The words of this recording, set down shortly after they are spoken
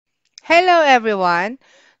Hello everyone!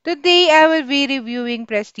 Today I will be reviewing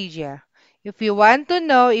Prestigia. If you want to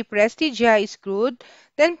know if Prestigia is good,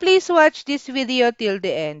 then please watch this video till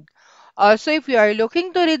the end. Also, if you are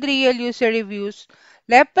looking to read real user reviews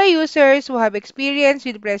left by users who have experience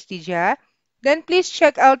with Prestigia, then please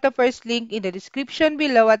check out the first link in the description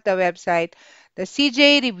below at the website, the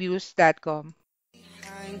cjreviews.com.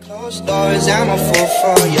 Behind closed doors, I'm a fool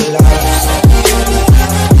for your love.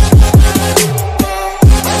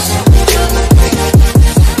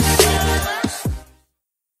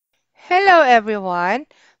 Hello everyone!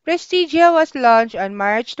 Prestigia was launched on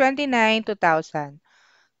March 29, 2000.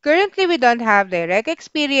 Currently, we don't have direct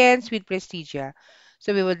experience with Prestigia,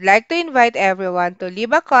 so we would like to invite everyone to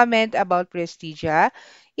leave a comment about Prestigia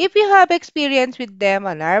if you have experience with them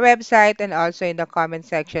on our website and also in the comment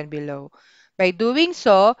section below. By doing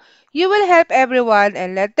so, you will help everyone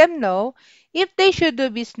and let them know if they should do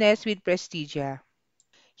business with Prestigia.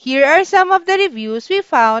 Here are some of the reviews we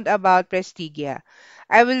found about Prestigia.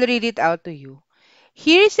 I will read it out to you.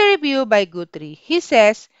 Here is a review by Guthrie. He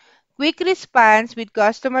says, quick response with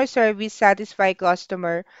customer service satisfy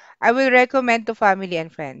customer. I will recommend to family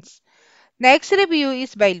and friends. Next review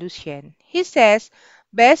is by Lucien. He says,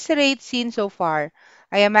 best rate seen so far.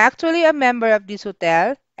 I am actually a member of this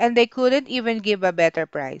hotel and they couldn't even give a better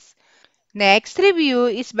price. Next review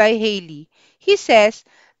is by Hailey. He says,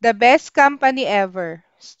 the best company ever.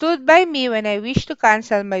 Stood by me when I wish to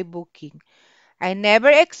cancel my booking. I never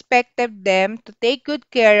expected them to take good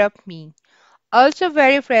care of me. Also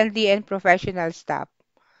very friendly and professional staff.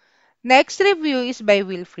 Next review is by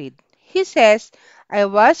Wilfrid. He says, I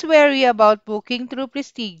was wary about booking through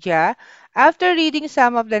Prestigia after reading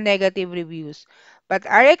some of the negative reviews, but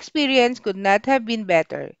our experience could not have been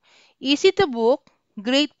better. Easy to book,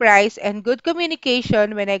 great price, and good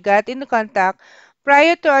communication when I got into contact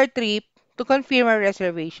prior to our trip to confirm our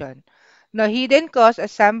reservation. No hidden cost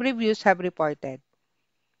as some reviews have reported.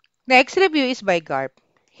 Next review is by Garp.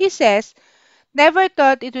 He says, never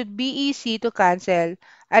thought it would be easy to cancel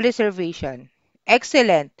a reservation.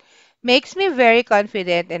 Excellent. Makes me very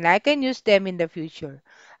confident and I can use them in the future.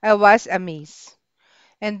 I was amazed.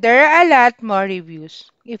 And there are a lot more reviews.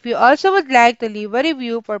 If you also would like to leave a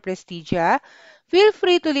review for Prestigia, feel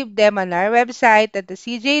free to leave them on our website at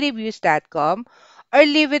thecjreviews.com or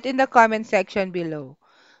leave it in the comment section below.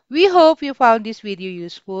 We hope you found this video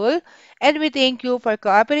useful and we thank you for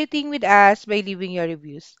cooperating with us by leaving your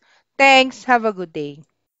reviews. Thanks. Have a good day.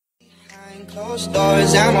 Behind closed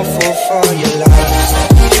doors, I'm a fool for your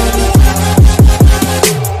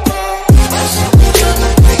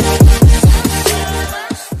love.